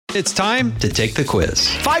It's time to take the quiz.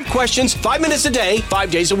 5 questions, 5 minutes a day,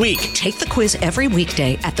 5 days a week. Take the quiz every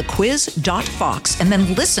weekday at thequiz.fox and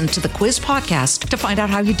then listen to the quiz podcast to find out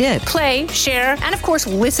how you did. Play, share, and of course,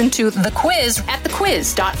 listen to The Quiz at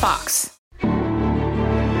thequiz.fox.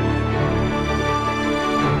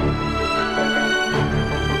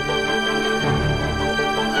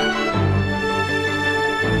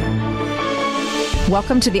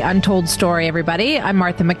 Welcome to The Untold Story, everybody. I'm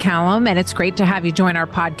Martha McCallum, and it's great to have you join our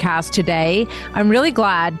podcast today. I'm really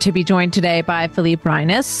glad to be joined today by Philippe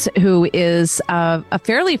Reines, who is a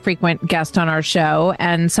fairly frequent guest on our show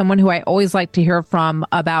and someone who I always like to hear from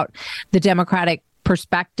about the Democratic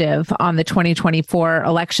perspective on the 2024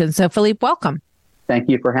 election. So, Philippe, welcome. Thank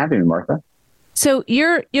you for having me, Martha. So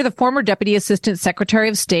you're the former Deputy Assistant Secretary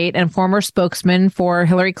of State and former spokesman for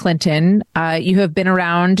Hillary Clinton. You have been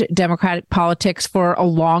around Democratic politics for a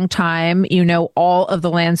long time. You know all of the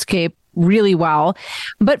landscape really well.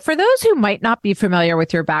 But for those who might not be familiar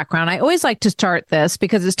with your background, I always like to start this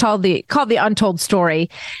because it's called the Untold Story.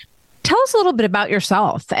 Tell us a little bit about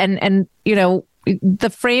yourself and you know the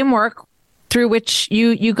framework through which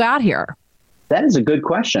you got here. That is a good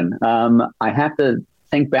question. I have to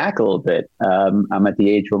think back a little bit. I'm at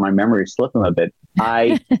the age where my memory is slipping a bit.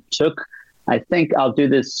 I think I'll do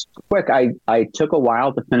this quick. I took a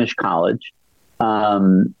while to finish college.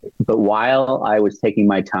 But while I was taking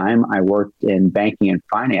my time, I worked in banking and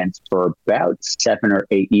finance for about 7 or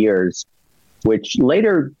 8 years, which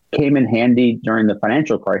later came in handy during the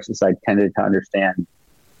financial crisis. I tended to understand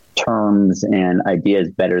terms and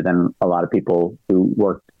ideas better than a lot of people who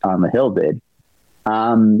worked on the Hill did.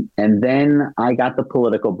 And then I got the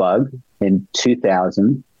political bug in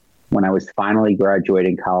 2000 when I was finally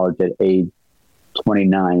graduating college at age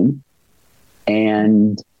 29.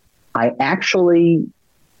 And I actually,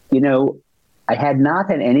 I had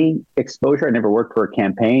not had any exposure. I never worked for a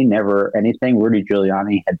campaign, never anything. Rudy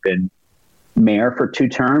Giuliani had been mayor for 2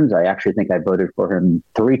 terms. I actually think I voted for him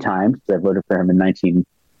 3 times. I voted for him in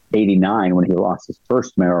 1989 when he lost his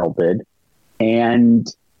first mayoral bid. And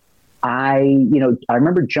I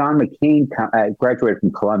remember John McCain, I graduated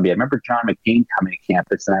from Columbia. I remember John McCain coming to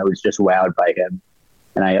campus and I was just wowed by him.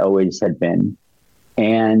 And I always had been.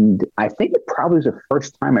 And I think it probably was the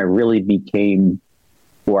first time I really became,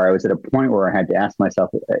 where I was at a point where I had to ask myself,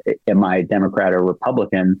 am I a Democrat or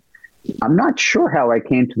Republican? I'm not sure how I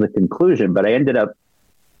came to the conclusion, but I ended up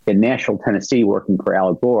in Nashville, Tennessee, working for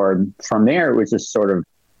Al Gore. And from there, it was just sort of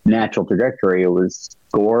natural trajectory. It was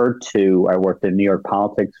Gore to, I worked in New York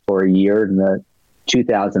politics for a year in the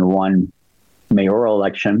 2001 mayoral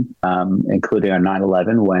election, including on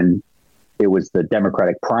 9/11 when it was the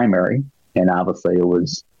Democratic primary. And obviously it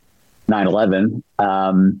was 9/11,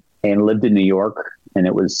 and lived in New York. And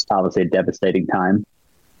it was obviously a devastating time.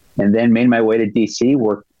 And then made my way to D.C.,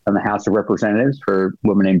 worked on the House of Representatives for a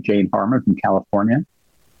woman named Jane Harman from California.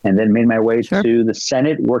 And then made my way to the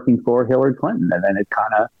Senate working for Hillary Clinton. And then it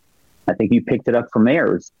kind of, I think you picked it up from there.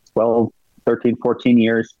 It was 12, 13, 14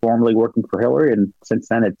 years formally working for Hillary. And since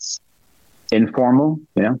then it's informal,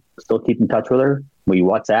 still keep in touch with her. We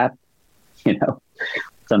WhatsApp,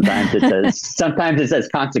 sometimes it's as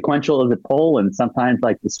consequential as a poll. And sometimes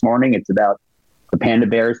like this morning, it's about the panda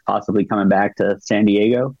bears possibly coming back to San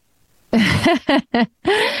Diego.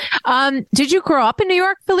 Did you grow up in New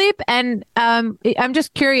York, Philippe? And I'm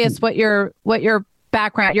just curious what your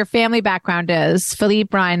background, your family background is.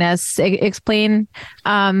 Philippe Reines, explain,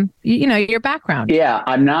 your background. Yeah,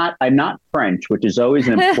 I'm not French, which is always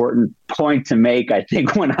an important point to make. I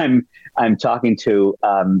think when I'm talking to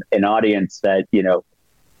an audience that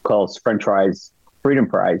calls French fries Freedom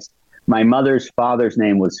Fries. My mother's father's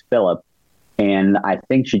name was Philip. And I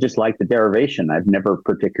think she just liked the derivation. I've never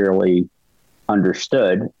particularly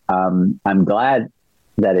understood. I'm glad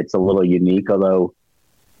that it's a little unique, although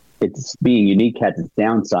it's being unique has its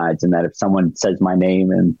downsides in that if someone says my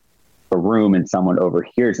name in a room and someone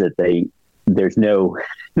overhears it, there's no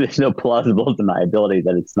plausible deniability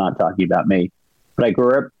that it's not talking about me. But I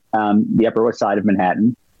grew up the Upper West Side of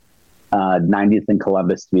Manhattan, 90th and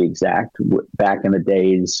Columbus to be exact, back in the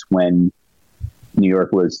days when New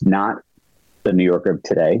York was not the New York of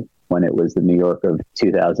today, when it was the New York of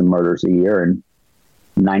 2,000 murders a year, and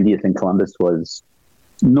 90th and Columbus was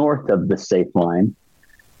north of the safe line.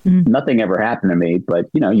 Nothing ever happened to me, but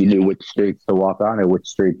you knew which streets to walk on and which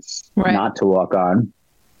streets not to walk on.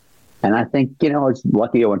 And I think I was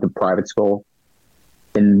lucky. I went to private school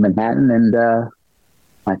in Manhattan, and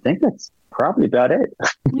I think that's probably about it.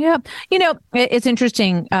 Yeah. It's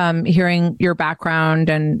interesting hearing your background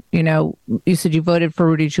and, you said you voted for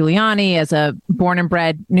Rudy Giuliani as a born and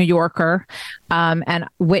bred New Yorker and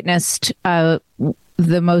witnessed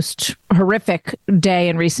the most horrific day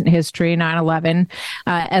in recent history, 9/11,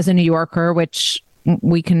 as a New Yorker, which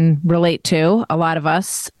we can relate to, a lot of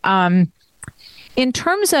us. In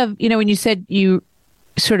terms of, when you said you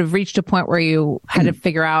sort of reached a point where you had to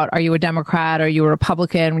figure out, are you a Democrat or are you a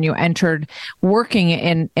Republican when you entered working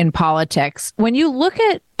in politics? When you look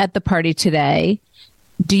at the party today,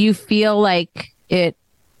 do you feel like it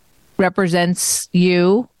represents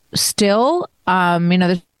you still?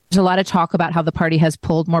 There's a lot of talk about how the party has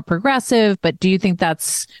pulled more progressive, but do you think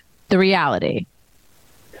that's the reality?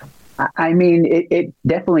 I mean, it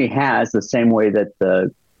definitely has, the same way that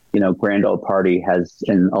the Grand Old Party has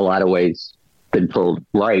in a lot of ways been pulled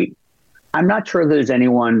right. I'm not sure there's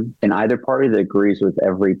anyone in either party that agrees with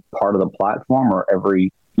every part of the platform or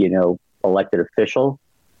every, elected official.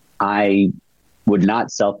 I would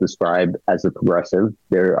not self-describe as a progressive.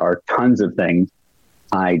 There are tons of things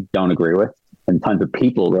I don't agree with and tons of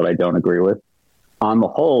people that I don't agree with. On the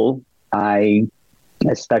whole, I,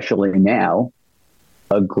 especially now,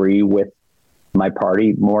 agree with my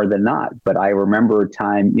party more than not. But I remember a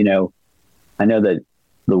time, I know that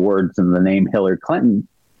the words and the name Hillary Clinton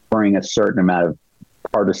bring a certain amount of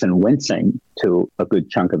partisan wincing to a good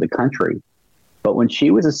chunk of the country. But when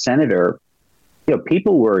she was a senator,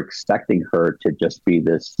 people were expecting her to just be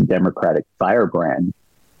this Democratic firebrand.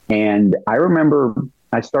 And I remember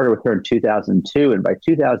I started with her in 2002, and by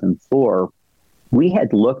 2004, we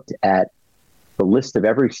had looked at the list of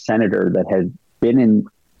every senator that had been in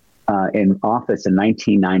office in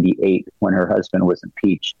 1998 when her husband was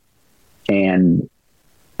impeached, and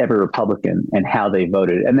every Republican and how they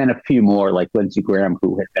voted. And then a few more, like Lindsey Graham,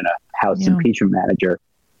 who had been a House impeachment manager.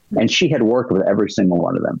 And she had worked with every single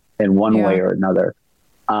one of them in one way or another.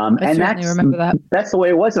 And remember that. That's the way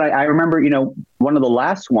it was. And I remember, one of the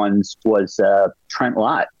last ones was Trent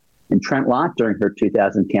Lott. And Trent Lott, during her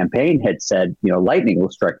 2000 campaign, had said, lightning will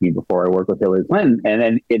strike me before I work with Hillary Clinton. And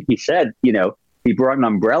then he said, he brought an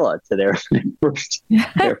umbrella to their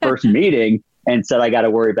first meeting and said, I got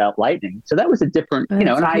to worry about lightning. So that was a different, and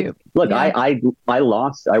I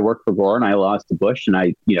lost, I worked for Gore and I lost to Bush, and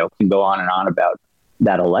I, can go on and on about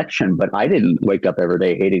that election, but I didn't wake up every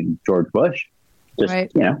day hating George Bush.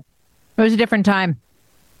 It was a different time.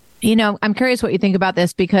 I'm curious what you think about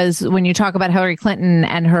this, because when you talk about Hillary Clinton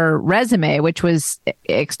and her resume, which was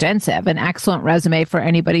extensive, an excellent resume for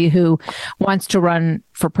anybody who wants to run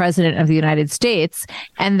for president of the United States.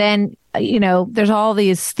 And then, there's all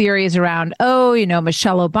these theories around,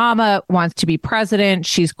 Michelle Obama wants to be president.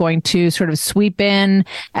 She's going to sort of sweep in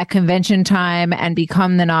at convention time and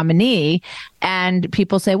become the nominee. And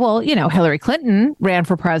people say, well, Hillary Clinton ran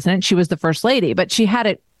for president. She was the first lady, but she had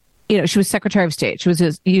it. She was Secretary of State. She was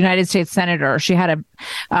a United States Senator. She had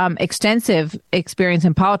a extensive experience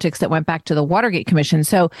in politics that went back to the Watergate Commission.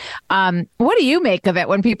 So what do you make of it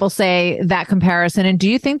when people say that comparison? And do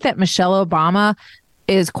you think that Michelle Obama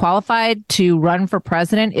is qualified to run for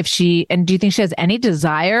president and do you think she has any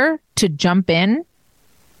desire to jump in?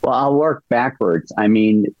 Well, I'll work backwards. I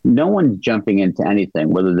mean, no one's jumping into anything,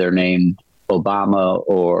 whether they're named Obama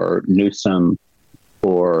or Newsom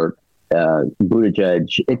or Buttigieg.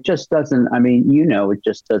 It just doesn't, it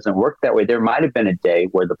just doesn't work that way. There might have been a day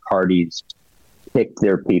where the parties picked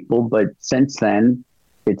their people, but since then,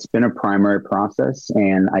 it's been a primary process.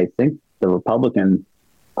 And I think the Republican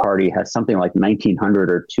Party has something like 1,900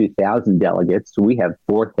 or 2,000 delegates. We have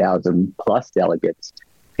 4,000 plus delegates.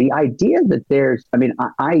 The idea that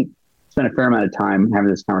I spent a fair amount of time having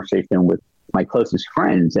this conversation with my closest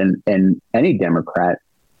friends and any Democrat.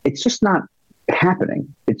 It's just not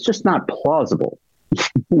happening. It's just not plausible.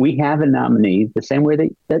 We have a nominee the same way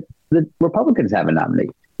that the Republicans have a nominee.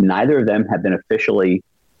 Neither of them have been officially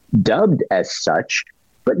dubbed as such,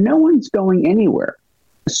 but no one's going anywhere.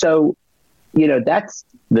 So, that's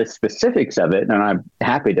the specifics of it. And I'm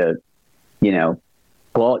happy to,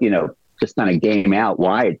 just kind of game out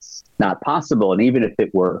why it's not possible. And even if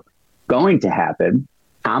it were going to happen,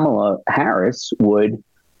 Kamala Harris would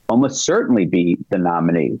almost certainly be the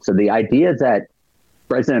nominee. So the idea that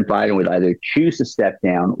President Biden would either choose to step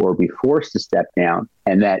down or be forced to step down,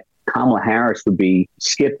 and that Kamala Harris would be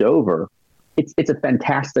skipped over, it's a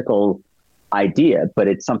fantastical idea, but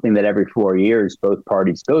it's something that every 4 years both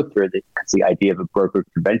parties go through. Because the idea of a brokered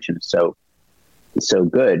convention is so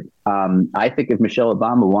good. I think if Michelle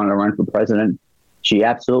Obama wanted to run for president, she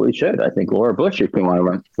absolutely should. I think Laura Bush, if she wanted to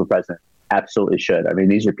run for president, absolutely should. I mean,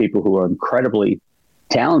 these are people who are incredibly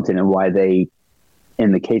talented, and why they,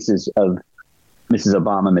 in the cases of Mrs.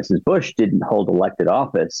 Obama, Mrs. Bush, didn't hold elected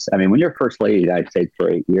office. I mean, when you're first lady of the United States for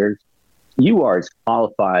 8 years, you are as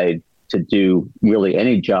qualified to do really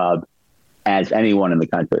any job as anyone in the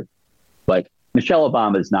country. But Michelle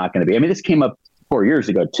Obama is not going to be. I mean, this came up 4 years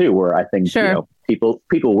ago too, where I think people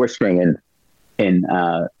whispering in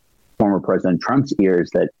former President Trump's ears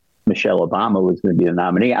that Michelle Obama was going to be the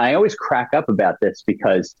nominee. I always crack up about this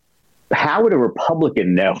because how would a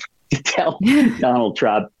Republican know to tell Donald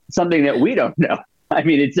Trump something that we don't know? I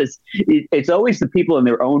mean, it's always the people in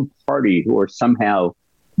their own party who are somehow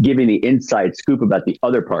giving the inside scoop about the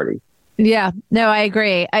other party. Yeah, no, I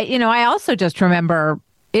agree. I also just remember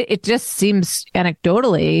it just seems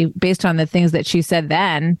anecdotally, based on the things that she said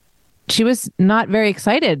then, she was not very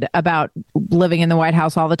excited about living in the White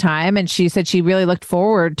House all the time. And she said she really looked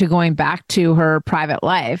forward to going back to her private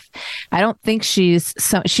life. I don't think she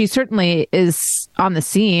certainly is on the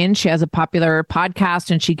scene. She has a popular podcast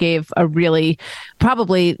and she gave a really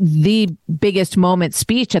probably the biggest moment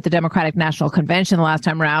speech at the Democratic National Convention the last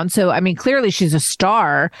time around. So, I mean, clearly she's a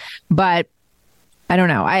star, but I don't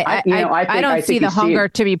know. I don't see the hunger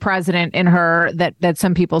to be president in her that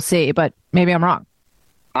some people see, but maybe I'm wrong.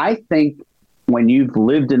 I think when you've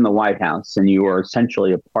lived in the White House and you are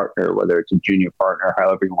essentially a partner, whether it's a junior partner,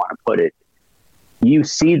 however you want to put it, you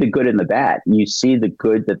see the good and the bad. You see the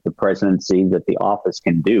good that the presidency, that the office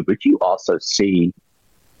can do, but you also see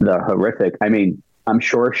the horrific. I mean, I'm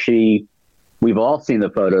sure we've all seen the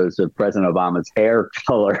photos of President Obama's hair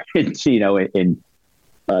color, in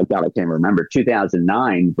God, I can't remember,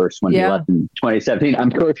 2009 versus when he left in 2017. I'm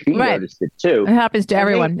sure she noticed it too. It happens to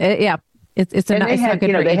everyone. They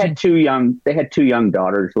had two young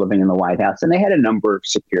daughters living in the White House, and they had a number of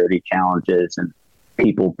security challenges and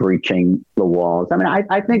people breaching the walls. I mean,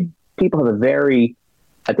 I think people have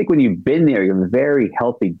I think when you've been there, you have a very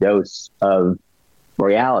healthy dose of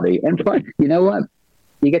reality. And but you know what?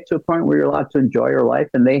 You get to a point where you're allowed to enjoy your life,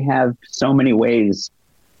 and they have so many ways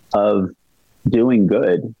of doing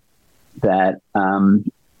good that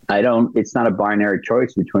it's not a binary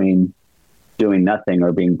choice between doing nothing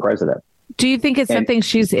or being president. Do you think it's something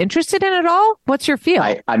she's interested in at all? What's your feel?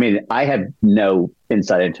 I mean, I have no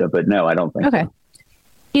insight into it, but no, I don't think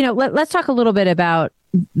so. Let's talk a little bit about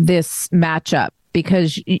this matchup,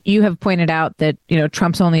 because you have pointed out that,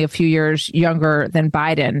 Trump's only a few years younger than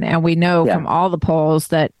Biden. And we know from all the polls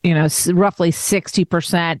that, roughly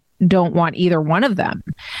 60% don't want either one of them.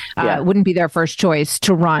 It wouldn't be their first choice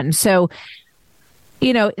to run. So,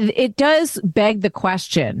 it does beg the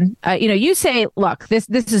question. You say, look, this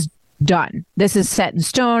is done. This is set in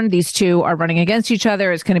stone. These two are running against each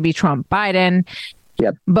other. It's going to be Trump, Biden.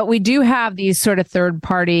 Yep. But we do have these sort of third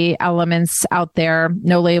party elements out there.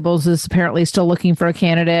 No Labels is apparently still looking for a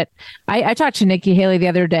candidate. I talked to Nikki Haley the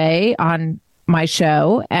other day on my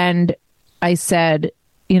show, and I said,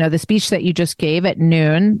 the speech that you just gave at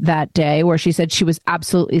noon that day, where she said she was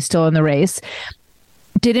absolutely still in the race,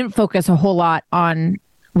 didn't focus a whole lot on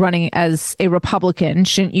running as a Republican.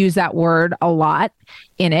 Shouldn't use that word a lot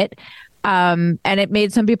in it. And it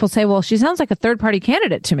made some people say, well, she sounds like a third party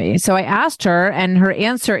candidate to me. So I asked her, and her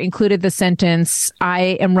answer included the sentence,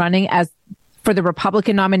 I am running for the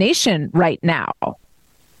Republican nomination right now.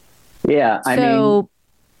 Yeah. So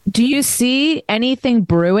do you see anything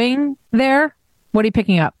brewing there? What are you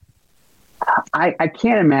picking up? I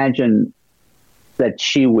can't imagine that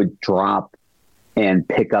she would drop and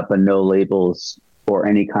pick up a No Labels or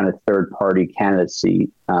any kind of third party candidacy.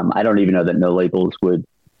 I don't even know that No Labels would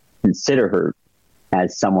consider her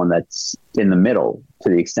as someone that's in the middle, to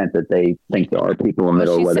the extent that they think there are people in the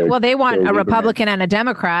middle. They want a Republican and a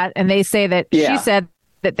Democrat, and they say that she said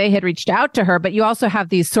that they had reached out to her. But you also have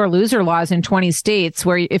these sore loser laws in 20 states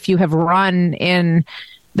where if you have run in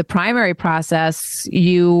the primary process,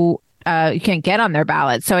 you can't get on their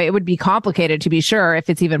ballot. So it would be complicated, to be sure, if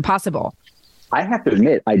it's even possible. I have to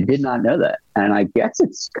admit, I did not know that. And I guess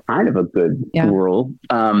it's kind of a good rule.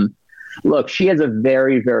 Look, she has a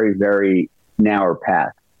very, very, very narrow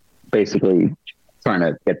path, basically trying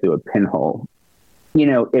to get through a pinhole.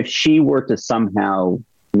 If she were to somehow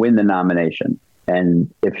win the nomination,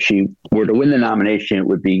 and if she were to win the nomination, it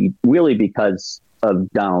would be really because of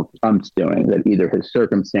Donald Trump's doing, that either his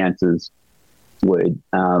circumstances would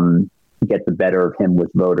get the better of him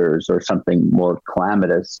with voters or something more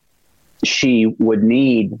calamitous. She would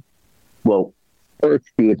need, first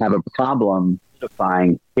she would have a problem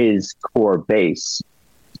identifying his core base,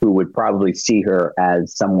 who would probably see her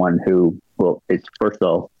as someone who, it's first of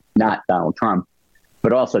all, not Donald Trump,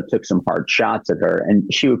 but also took some hard shots at her.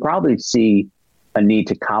 And she would probably see a need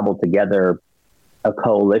to cobble together a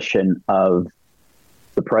coalition of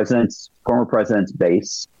the former president's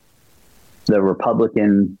base, the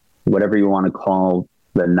Republican, whatever you want to call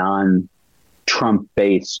the non-Trump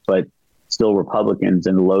base, but still Republicans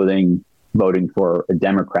and loathing voting for a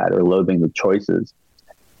Democrat or loathing the choices.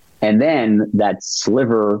 and then that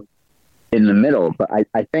sliver in the middle. But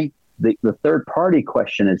I think the third party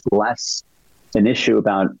question is less an issue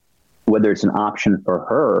about whether it's an option for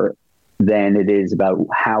her than it is about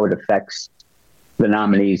how it affects the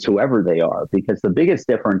nominees, whoever they are. Because the biggest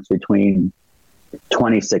difference between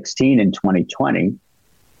 2016 and 2020,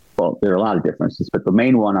 well, there are a lot of differences, but the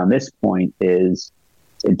main one on this point is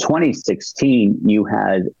in 2016, you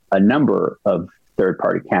had a number of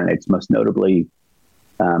third-party candidates, most notably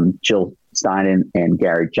Jill Stein and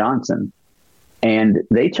Gary Johnson, and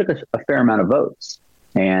they took a fair amount of votes.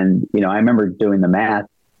 And, I remember doing the math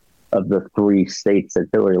of the 3 states that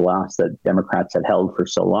Hillary lost that Democrats had held for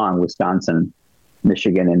so long, Wisconsin,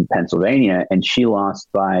 Michigan, and Pennsylvania, and she lost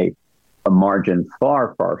by a margin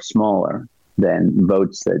far, far smaller than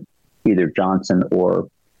votes that either Johnson or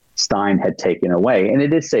Stein had taken away. And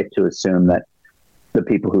it is safe to assume that the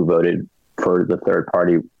people who voted for the third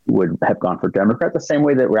party would have gone for Democrat, the same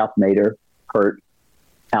way that Ralph Nader hurt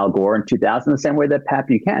Al Gore in 2000, the same way that Pat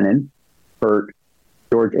Buchanan hurt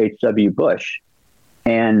George H.W. Bush.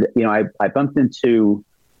 And, I bumped into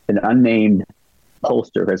an unnamed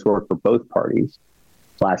pollster who has worked for both parties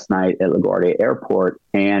last night at LaGuardia Airport.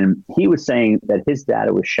 And he was saying that his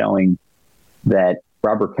data was showing that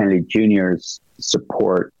Robert Kennedy Jr.'s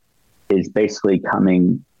support is basically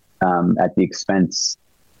coming at the expense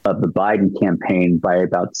of the Biden campaign by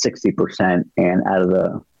about 60% and out of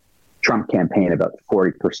the Trump campaign about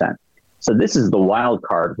 40%. So this is the wild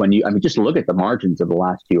card when just look at the margins of the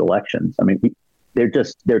last few elections.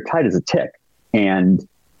 They're tight as a tick, and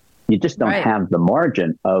you just don't have the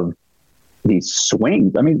margin of these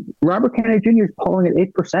swings. Robert Kennedy Jr. is polling at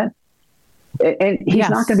 8%, and he's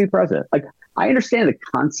not going to be president. I understand the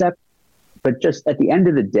concept, but just at the end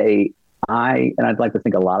of the day, I'd like to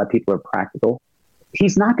think a lot of people are practical.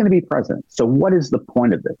 He's not going to be president. So what is the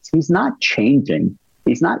point of this? He's not changing.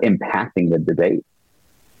 He's not impacting the debate.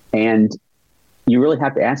 And you really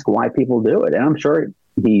have to ask why people do it. And I'm sure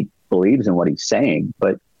he believes in what he's saying,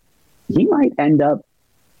 but he might end up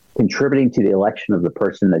contributing to the election of the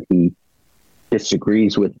person that he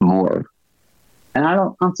disagrees with more. And I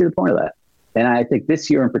don't see the point of that. And I think this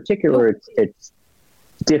year in particular, it's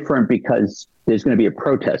different because there's going to be a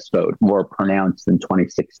protest vote more pronounced than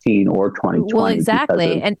 2016 or 2020. Well,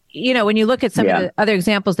 exactly. And, when you look at some of the other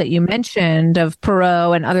examples that you mentioned of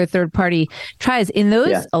Perot and other third party tries in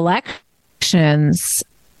those elections,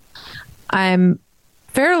 I'm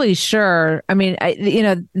fairly sure.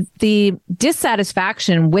 The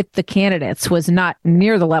dissatisfaction with the candidates was not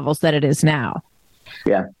near the levels that it is now.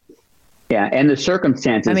 Yeah. Yeah, and the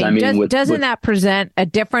circumstances. Doesn't that present a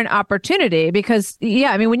different opportunity? Because,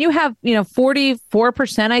 when you have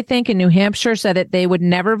 44%, I think, in New Hampshire said that they would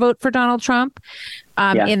never vote for Donald Trump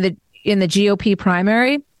in the GOP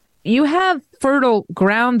primary, you have fertile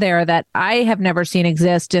ground there that I have never seen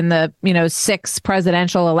exist in the 6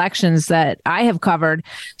 presidential elections that I have covered.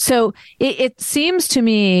 So it seems to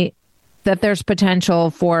me that there's potential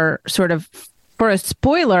for a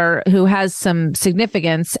spoiler who has some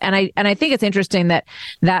significance. And I think it's interesting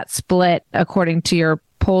that split, according to your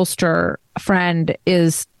pollster friend,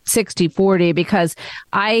 is 60-40, because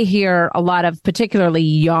I hear a lot of particularly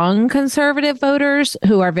young conservative voters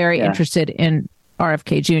who are very interested in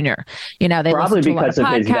RFK Jr. They probably listen to because a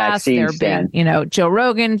lot of of his podcasts. vaccine They're stand. big, Joe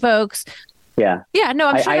Rogan folks. Yeah. Yeah, no,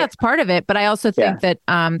 I'm sure that's part of it. But I also think that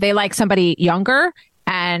they like somebody younger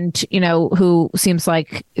and, who seems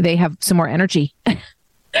like they have some more energy. For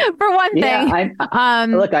one thing, I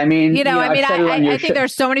think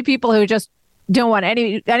there's so many people who just don't want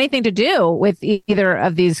anything to do with either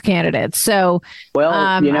of these candidates. So,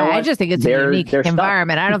 I just think it's a unique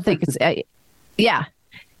environment. I don't think it's, I guess.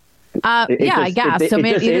 So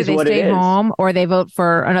maybe either they stay home or they vote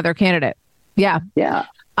for another candidate. Yeah. Yeah.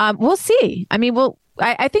 We'll see.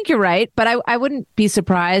 I think you're right, but I wouldn't be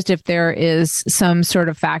surprised if there is some sort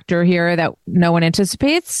of factor here that no one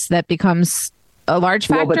anticipates that becomes a large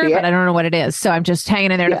factor, but I don't know what it is. So I'm just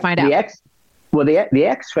hanging in there to find out. The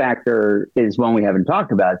X factor is one we haven't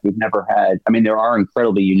talked about. We've never had. There are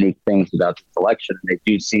incredibly unique things about this election. They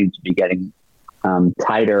do seem to be getting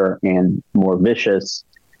tighter and more vicious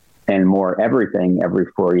and more everything every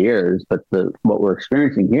 4 years. But what we're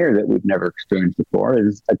experiencing here that we've never experienced before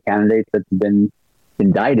is a candidate that's been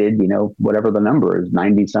indicted, whatever the number is,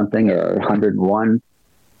 90 something or 101.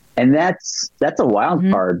 And that's a wild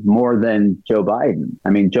card more than Joe Biden.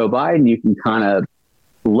 Joe Biden, you can kind of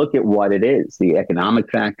look at what it is, the economic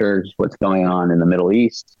factors, what's going on in the Middle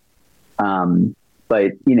East.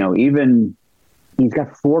 But, even he's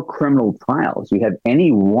got 4 criminal trials. You have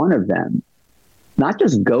any one of them not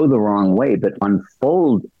just go the wrong way, but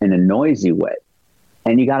unfold in a noisy way.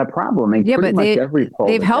 and you got a problem. And pretty much every poll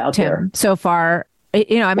they've helped him there so far.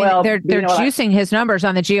 They're juicing his numbers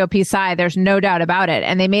on the GOP side. There's no doubt about it.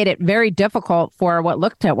 And they made it very difficult for what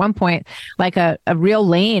looked at one point like a real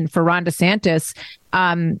lane for Ron DeSantis.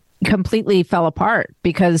 Completely fell apart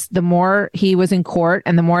because the more he was in court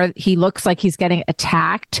and the more he looks like he's getting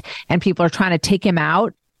attacked and people are trying to take him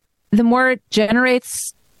out, the more it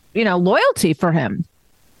generates, loyalty for him.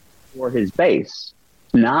 For his base,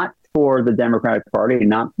 not for the Democratic Party,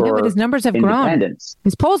 not for but his numbers have grown.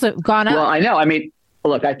 His polls have gone up. Well, I know. I mean,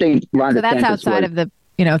 look, I think Ron DeSantis. So that's outside of the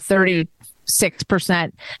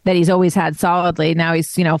 36% that he's always had solidly. Now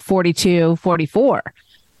he's 42, 44.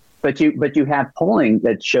 But you have polling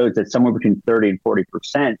that shows that somewhere between 30 and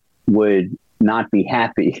 40% would not be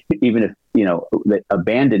happy, even if they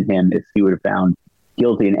abandoned him if he would have found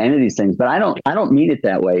guilty in any of these things. But I don't mean it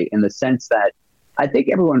that way, in the sense that I think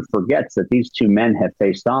everyone forgets that these two men have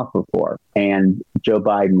faced off before, and Joe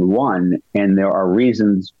Biden won, and there are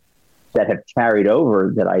reasons that have carried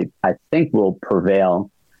over that I think will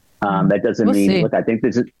prevail. That doesn't mean, look, I think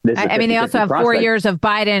this is I mean, they also have 4 years of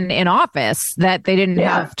Biden in office that they didn't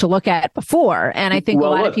have to look at before. And I think a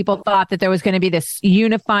lot of people thought that there was going to be this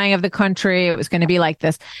unifying of the country. It was going to be like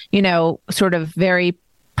this, sort of very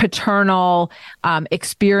paternal,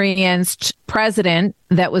 experienced president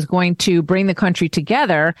that was going to bring the country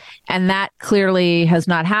together. And that clearly has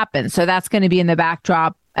not happened. So that's going to be in the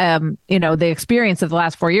backdrop. The experience of the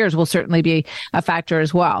last 4 years will certainly be a factor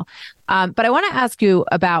as well. But I want to ask you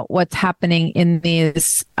about what's happening in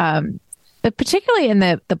these, particularly in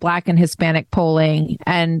the Black and Hispanic polling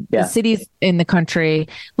and the cities in the country.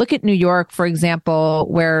 Look at New York, for example,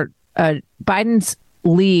 where Biden's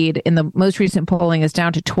lead in the most recent polling is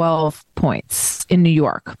down to 12 points in New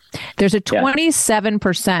York. There's a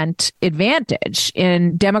 27% advantage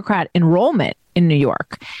in Democrat enrollment in New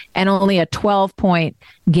York and only a 12-point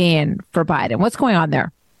gain for Biden. What's going on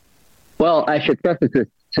there? Well, I should preface this,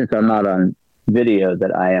 since I'm not on video,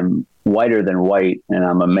 that I am whiter than white and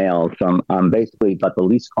I'm a male. So I'm basically about the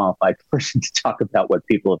least qualified person to talk about what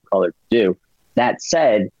people of color do. That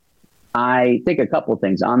said, I think a couple of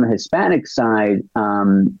things. On the Hispanic side,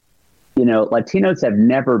 Latinos have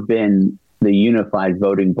never been the unified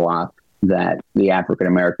voting bloc that the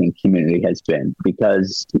African-American community has been,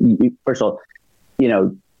 because, first of all,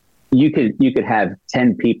 you could have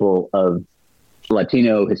 10 people of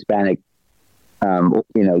Latino, Hispanic,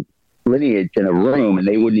 lineage in a room, and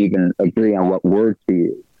they wouldn't even agree on what word to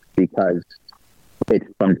use, because it's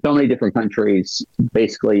from so many different countries,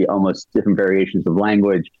 basically almost different variations of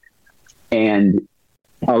language. And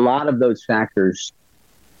a lot of those factors,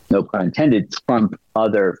 no pun intended, trump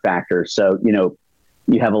other factors. So,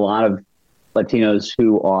 you have a lot of Latinos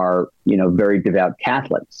who are, very devout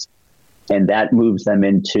Catholics, and that moves them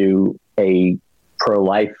into a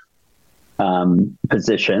pro-life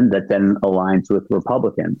position that then aligns with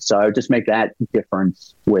Republicans. So I would just make that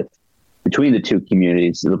difference between the two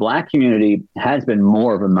communities. The Black community has been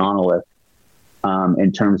more of a monolith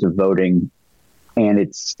in terms of voting. And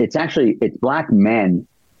it's Black men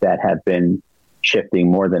that have been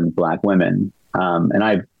shifting more than Black women. And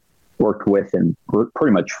I've worked with and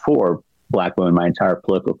pretty much for Black women my entire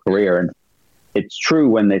political career. And it's true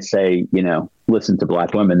when they say, listen to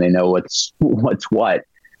Black women, they know what's what.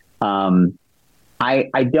 I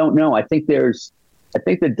don't know. I think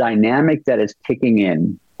the dynamic that is kicking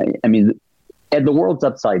in, I mean, the world's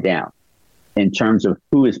upside down in terms of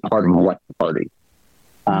who is part of what party.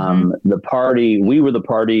 We were the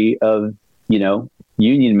party of,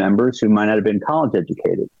 union members who might not have been college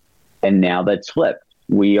educated. And now that's flipped.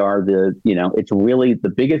 We are it's really the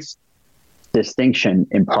biggest distinction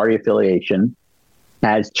in party affiliation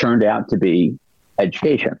has turned out to be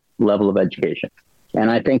education, level of education. And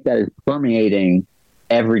I think that is permeating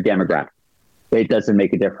every demographic. It doesn't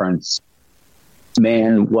make a difference.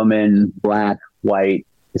 Man, woman, Black, white,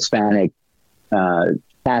 Hispanic,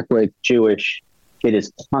 Catholic, Jewish. It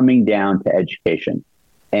is coming down to education.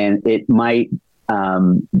 And it might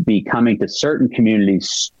be coming to certain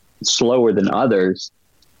communities slower than others.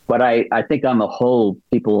 But I think on the whole,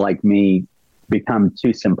 people like me become too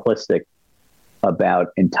simplistic about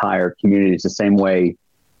entire communities. The same way,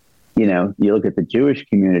 you look at the Jewish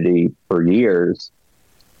community for years,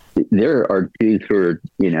 there are Jews who are,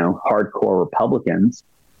 hardcore Republicans,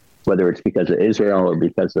 whether it's because of Israel or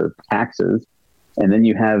because of taxes. And then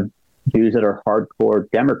you have Jews that are hardcore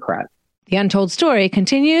Democrats. The Untold Story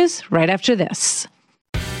continues right after this.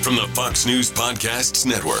 from the Fox News Podcasts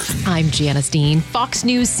Network. I'm Janice Dean, Fox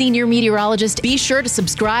News senior meteorologist. Be sure to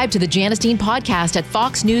subscribe to the Janice Dean podcast at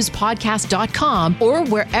foxnewspodcast.com or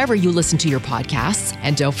wherever you listen to your podcasts.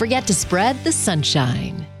 And don't forget to spread the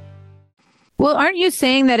sunshine. Well, aren't you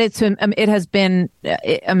saying that it has been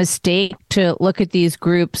a mistake to look at these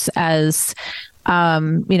groups as,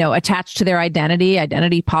 attached to their identity?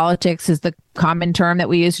 Identity politics is the common term that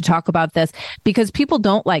we use to talk about this, because people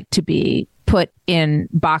don't like to be put in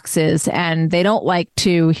boxes, and they don't like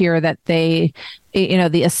to hear that the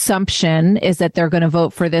assumption is that they're going to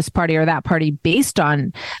vote for this party or that party based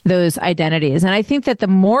on those identities. And I think that the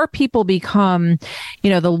more people become,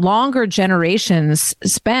 the longer generations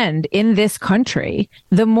spend in this country,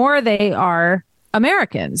 the more they are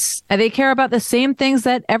Americans. And they care about the same things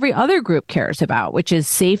that every other group cares about, which is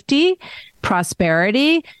safety,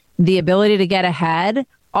 prosperity, the ability to get ahead,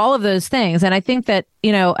 all of those things. And I think that,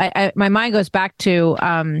 my mind goes back to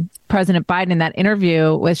President Biden in that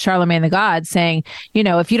interview with Charlemagne the God saying,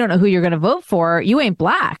 if you don't know who you're going to vote for, you ain't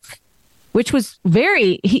black, which was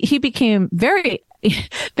he became very,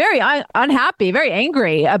 very unhappy, very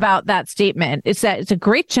angry about that statement. It's a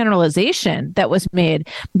great generalization that was made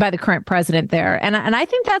by the current president there. And I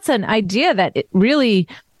think that's an idea that it really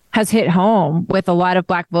has hit home with a lot of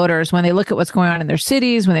black voters when they look at what's going on in their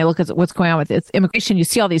cities, when they look at what's going on with its immigration. You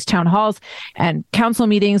see all these town halls and council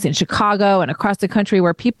meetings in Chicago and across the country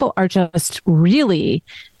where people are just really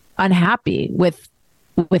unhappy with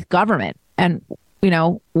government and,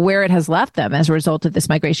 where it has left them as a result of this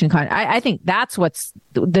migration. I think that's what's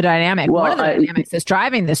the dynamic. Well, one of the dynamics that's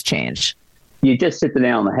driving this change. You just hit the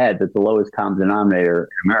nail on the head that the lowest common denominator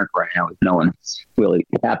in America right now is no one's really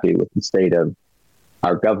happy with the state of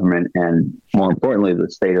our government and, more importantly, the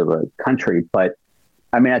state of the country. But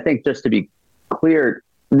I think just to be clear,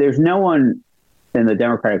 there's no one in the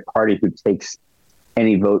Democratic Party who takes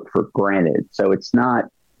any vote for granted. So it's not,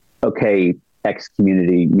 okay, X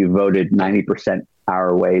community, you voted 90%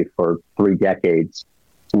 our way for 3 decades.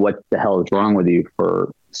 What the hell is wrong with you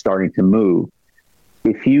for starting to move?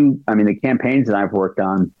 The campaigns that I've worked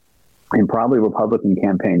on, and probably Republican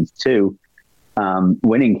campaigns too,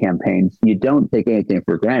 winning campaigns, you don't take anything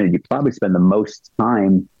for granted. You probably spend the most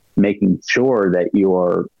time making sure that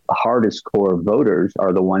your hardest core voters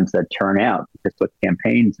are the ones that turn out. Because what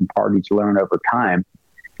campaigns and parties learn over time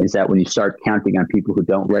is that when you start counting on people who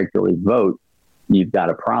don't regularly vote, you've got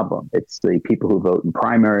a problem. It's the people who vote in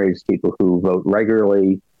primaries, people who vote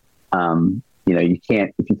regularly. You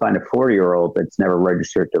can't, if you find a 40-year-old that's never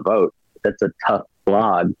registered to vote, that's a tough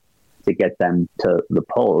slog to get them to the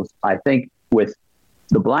polls. I think with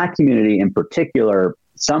the black community in particular,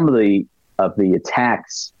 some of the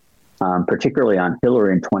attacks, particularly on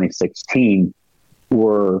Hillary in 2016,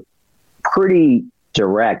 were pretty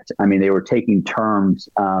direct. They were taking terms.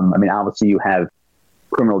 Obviously you have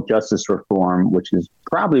criminal justice reform, which is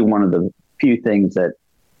probably one of the few things that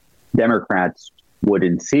Democrats would,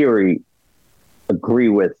 in theory, agree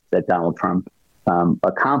with that Donald Trump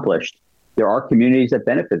accomplished. There are communities that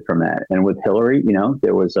benefit from that. And with Hillary,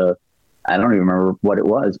 there was I don't even remember what it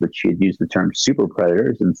was, but she had used the term super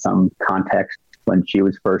predators in some context when she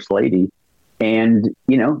was first lady. And,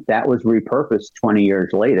 that was repurposed 20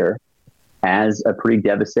 years later as a pretty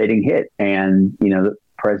devastating hit. And,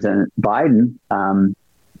 President Biden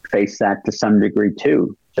faced that to some degree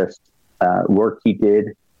too, just work he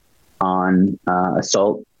did on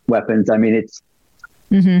assault weapons. There's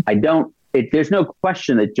no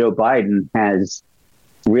question that Joe Biden has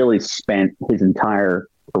really spent his entire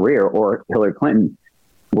career, or Hillary Clinton,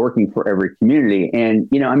 working for every community. And,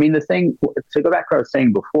 the thing, to go back to what I was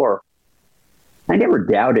saying before, I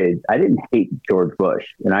didn't hate George Bush.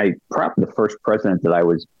 And probably the first president that I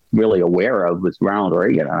was really aware of was Ronald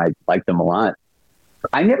Reagan. And I liked him a lot.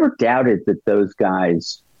 I never doubted that those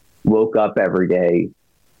guys woke up every day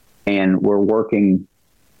and were working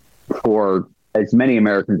for as many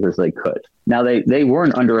Americans as they could. Now, they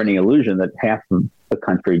weren't under any illusion that half of the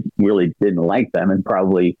country really didn't like them, and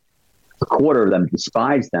probably a quarter of them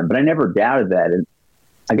despised them. But I never doubted that. And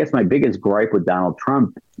I guess my biggest gripe with Donald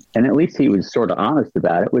Trump, and at least he was sort of honest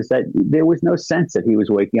about it, was that there was no sense that he was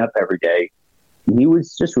waking up every day. He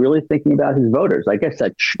was just really thinking about his voters. I guess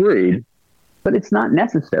that's true, but it's not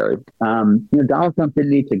necessary. Donald Trump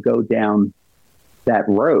didn't need to go down that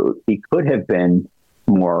road. He could have been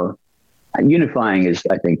more unifying, is,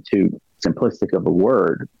 I think, too simplistic of a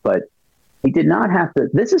word, but he did not have to.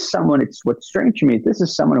 This is someone, what's strange to me, this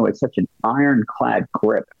is someone who had such an ironclad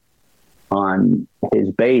grip on his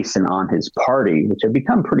base and on his party, which have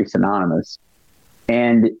become pretty synonymous.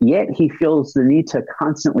 And yet he feels the need to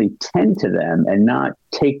constantly tend to them and not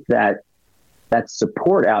take that that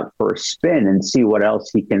support out for a spin and see what else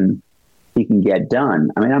he can get done.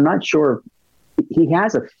 I mean, I'm not sure he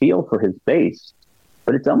has a feel for his base,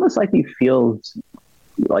 but it's almost like he feels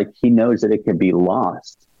like he knows that it can be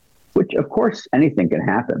lost, which of course anything can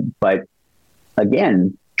happen. But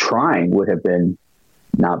again, trying would have been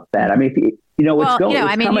not bad. I mean,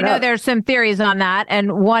 if there's some theories on that.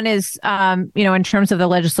 And one is, in terms of the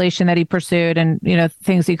legislation that he pursued and,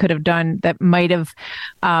 things he could have done that might have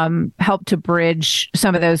helped to bridge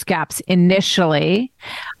some of those gaps initially.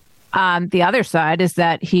 The other side is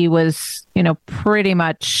that he was, pretty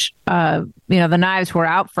much, the knives were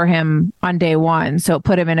out for him on day one. So it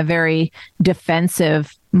put him in a very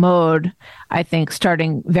defensive mode, I think,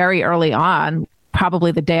 starting very early on,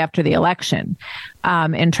 probably the day after the election,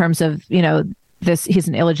 in terms of, he's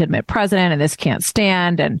an illegitimate president and this can't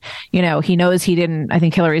stand. And, he knows he didn't, I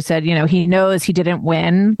think Hillary said, he knows he didn't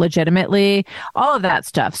win legitimately, all of that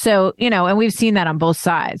stuff. So, and we've seen that on both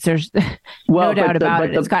sides. There's no doubt about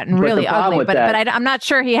it. It's gotten really ugly, but I'm not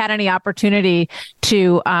sure he had any opportunity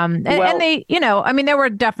to, and they, there were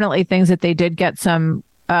definitely things that they did get some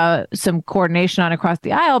coordination on across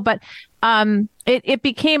the aisle, but it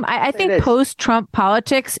became, I think post-Trump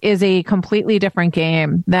politics is a completely different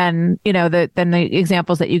game than the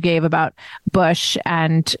examples that you gave about Bush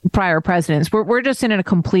and prior presidents. We're just in a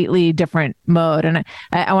completely different mode. And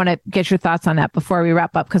I want to get your thoughts on that before we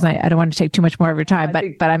wrap up, because I don't want to take too much more of your time, but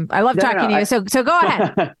I love talking to you. So go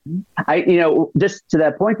ahead. Just to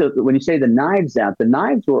that point, though, when you say the knives out, the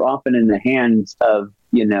knives were often in the hands of,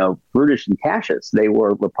 Brutus and Cassius. They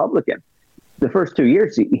were Republican. The first 2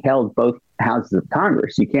 years, he held both houses of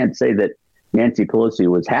Congress. You can't say that Nancy Pelosi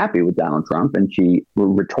was happy with Donald Trump, and she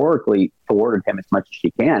rhetorically thwarted him as much as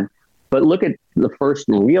she can. But look at the first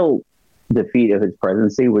real defeat of his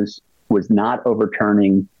presidency was not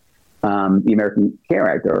overturning the American Care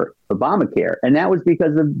Act or Obamacare. And that was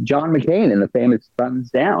because of John McCain and the famous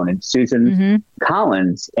thumbs down, and Susan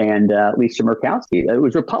Collins and Lisa Murkowski. It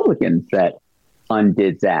was Republicans that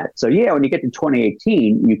undid that. So, when you get to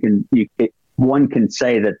 2018, one can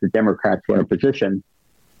say that the Democrats were in a position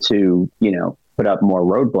to, put up more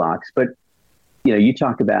roadblocks. But, you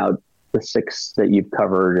talk about the 6 that you've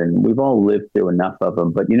covered, and we've all lived through enough of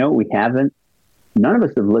them. But, we haven't. None of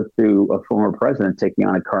us have lived through a former president taking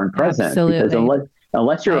on a current president. Absolutely. Because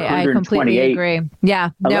unless you're 128, I completely agree. Yeah.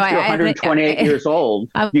 Unless you're 128 years old,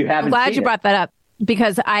 you haven't. I'm glad you brought that up,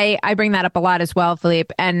 because I bring that up a lot as well,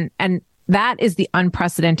 Philippe. And that is the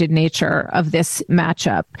unprecedented nature of this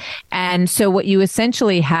matchup. And so what you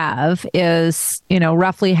essentially have is,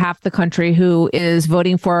 roughly half the country who is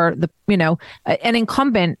voting for an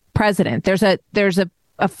incumbent president. There's a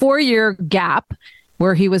 4-year gap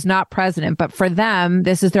where he was not president, but for them,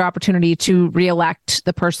 this is their opportunity to reelect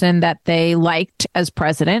the person that they liked as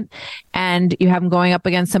president. And you have them going up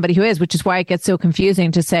against somebody who is, which is why it gets so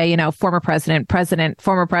confusing to say, former president,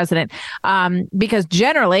 former president, because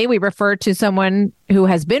generally we refer to someone who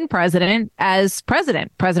has been president as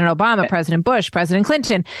President Obama, President Bush, President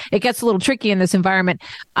Clinton. It gets a little tricky in this environment.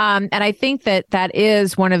 And I think that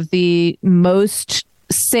is one of the most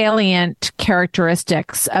salient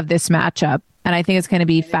characteristics of this matchup. And I think it's going to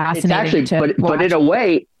be fascinating to watch. But in a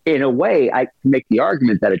way, I can make the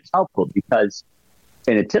argument that it's helpful, because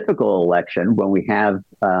in a typical election, when we have,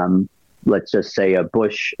 let's just say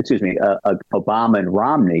Obama and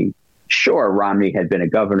Romney, sure, Romney had been a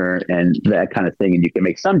governor and that kind of thing, and you can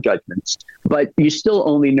make some judgments, but you still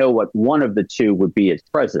only know what one of the two would be as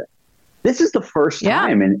president. This is the first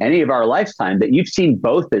time in any of our lifetime that you've seen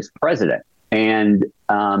both as president. And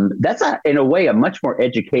that's, in a way, a much more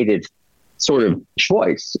educated sort of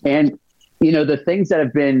choice. And, the things that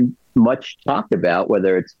have been much talked about,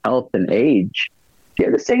 whether it's health and age,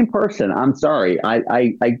 they're the same person. I'm sorry.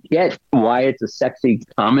 I get why it's a sexy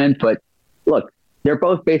comment, but look, they're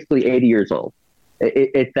both basically 80 years old.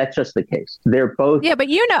 That's just the case. They're both. Yeah, but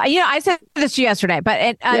I said this yesterday,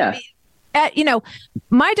 but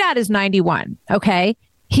my dad is 91. Okay.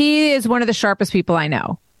 He is one of the sharpest people I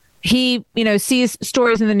know. He, sees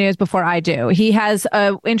stories in the news before I do. He has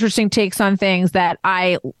interesting takes on things that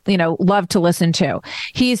I, love to listen to.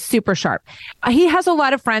 He's super sharp. He has a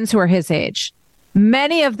lot of friends who are his age.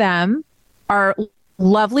 Many of them are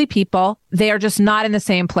lovely people. They are just not in the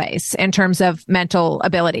same place in terms of mental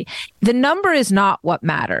ability. The number is not what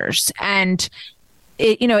matters. And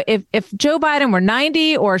if Joe Biden were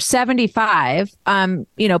 90 or 75,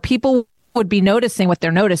 people would be noticing what they're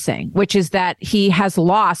noticing, which is that he has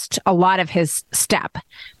lost a lot of his step,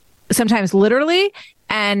 sometimes literally,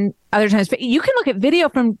 and other times. You can look at video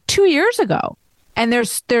from 2 years ago, and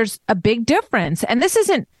there's a big difference. And this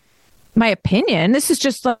isn't my opinion. This is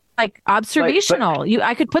just like observational.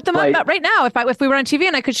 I could put them up right now if we were on TV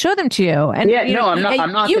and I could show them to you. And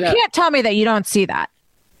I'm not. You can't tell me that you don't see that.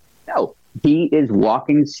 No, he is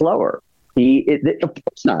walking slower. Of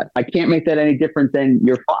course not. I can't make that any different than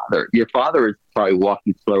your father. Your father is probably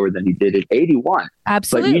walking slower than he did at 81.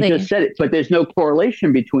 Absolutely. But you just said it. But there's no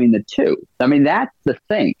correlation between the two. I mean, that's the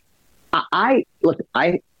thing. I'm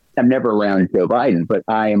never around Joe Biden, but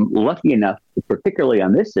I am lucky enough, particularly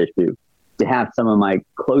on this issue, to have some of my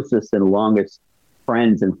closest and longest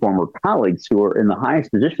friends and former colleagues who are in the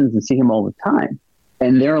highest positions and see him all the time.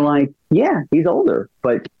 And they're like, yeah, he's older,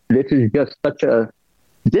 but this is just such a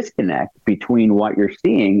disconnect between what you're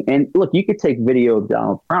seeing. And look, you could take video of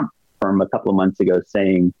Donald Trump from a couple of months ago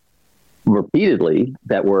saying repeatedly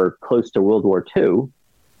that we're close to World War II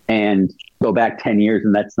and go back 10 years.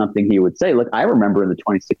 And that's something he would say. Look, I remember in the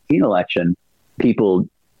 2016 election, people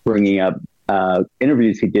bringing up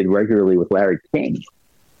interviews he did regularly with Larry King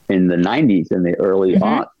in the 90s and the early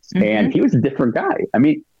aughts. Mm-hmm. And he was a different guy. I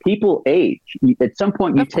mean, people age. At some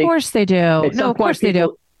point, Of course they do. Of course they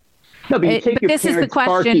do. No, but you take your parents'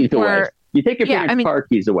 car keys away. You take your parents' car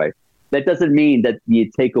keys away. That doesn't mean that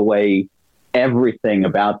you take away everything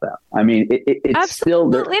about them. I mean, it's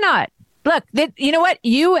absolutely still not. Look, you know what?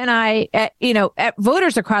 You and I,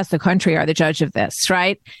 voters across the country are the judge of this,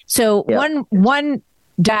 right? So one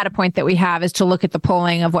data point that we have is to look at the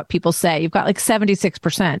polling of what people say. You've got like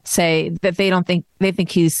 76% say that they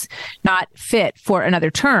think he's not fit for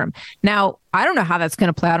another term. Now, I don't know how that's going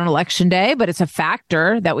to play out on election day, but it's a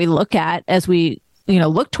factor that we look at as we,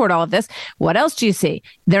 look toward all of this. What else do you see?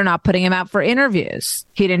 They're not putting him out for interviews.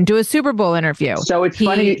 He didn't do a Super Bowl interview. So it's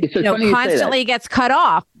funny. Funny constantly gets cut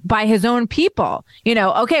off by his own people.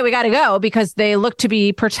 Okay, we got to go because they look to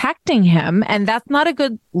be protecting him. And that's not a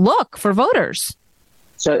good look for voters.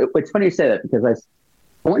 So it's funny you say that because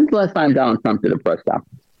when's the last time Donald Trump did a press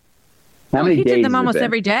conference? How many days? He did them almost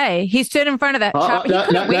every day. He stood in front of that shop. He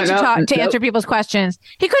couldn't wait to answer people's questions.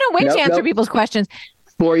 He couldn't wait to answer people's questions.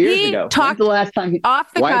 4 years ago. When's the last time?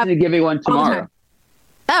 Why isn't he giving one tomorrow?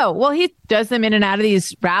 Oh, well, he does them in and out of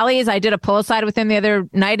these rallies. I did a pull-aside with him the other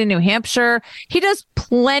night in New Hampshire. He does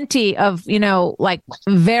plenty of,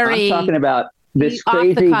 very. I'm talking about this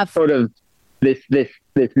crazy sort of this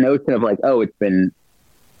notion of like, oh, it's been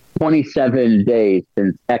 27 days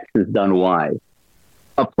since X has done Y.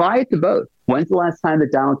 Apply it to both. When's the last time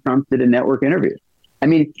that Donald Trump did a network interview? I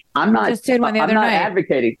mean, I'm not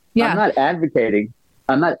advocating. Yeah. I'm not advocating.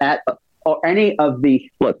 I'm not or any of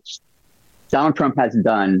the flips. Donald Trump hasn't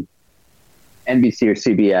done NBC or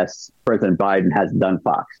CBS. President Biden hasn't done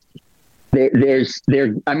Fox.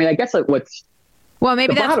 I guess what's well,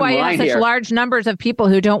 maybe that's why you have such large numbers of people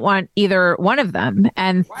who don't want either one of them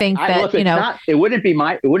and think it wouldn't be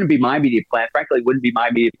my media plan. Frankly, it wouldn't be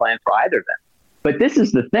my media plan for either of them. But this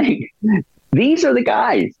is the thing. These are the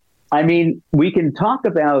guys. I mean, we can talk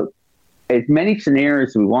about as many scenarios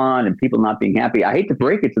as we want and people not being happy. I hate to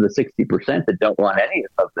break it to the 60% that don't want any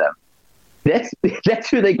of them. That's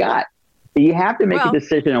who they got. You have to make a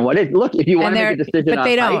decision on what it is. Look, if you want to make a decision on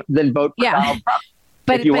height, then vote for Donald Trump.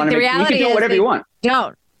 But the reality you can do whatever you want.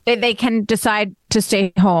 Don't. They can decide to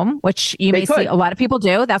stay home, which you may see a lot of people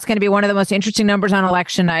do. That's going to be one of the most interesting numbers on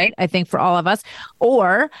election night, I think, for all of us.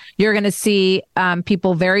 Or you're going to see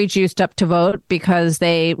people very juiced up to vote because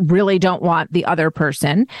they really don't want the other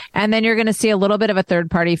person. And then you're going to see a little bit of a third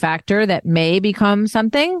party factor that may become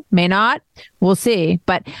something, may not. We'll see.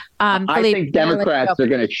 But I think Democrats are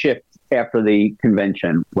going to shift after the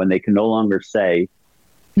convention when they can no longer say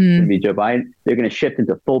it's going to be Joe Biden. They're going to shift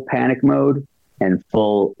into full panic mode and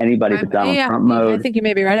full anybody but Donald Trump mode. I think you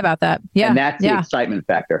may be right about that. Yeah. And that's the excitement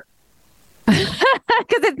factor. Because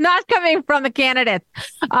it's not coming from the candidates.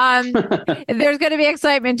 There's going to be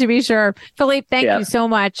excitement to be sure. Philippe, thank you so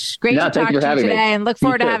much. Great to talk to you today and look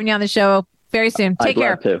forward to having you on the show very soon. Take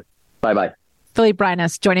care. I'd love to. Bye-bye. Philippe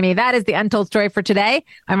Brynas joining me. That is the Untold Story for today.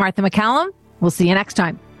 I'm Martha McCallum. We'll see you next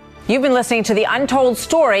time. You've been listening to The Untold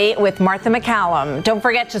Story with Martha McCallum. Don't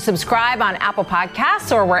forget to subscribe on Apple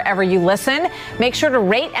Podcasts or wherever you listen. Make sure to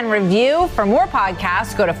rate and review. For more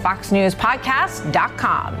podcasts, go to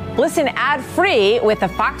foxnewspodcast.com. Listen ad-free with the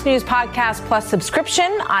Fox News Podcast Plus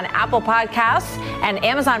subscription on Apple Podcasts, and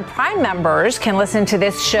Amazon Prime members can listen to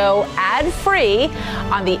this show ad-free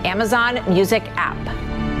on the Amazon Music app.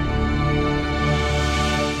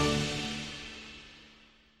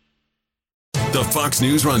 The Fox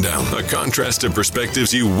News Rundown, a contrast of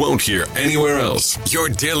perspectives you won't hear anywhere else. Your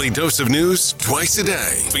daily dose of news twice a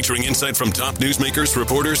day, featuring insight from top newsmakers,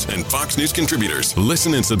 reporters, and Fox News contributors.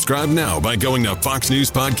 Listen and subscribe now by going to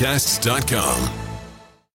foxnewspodcasts.com.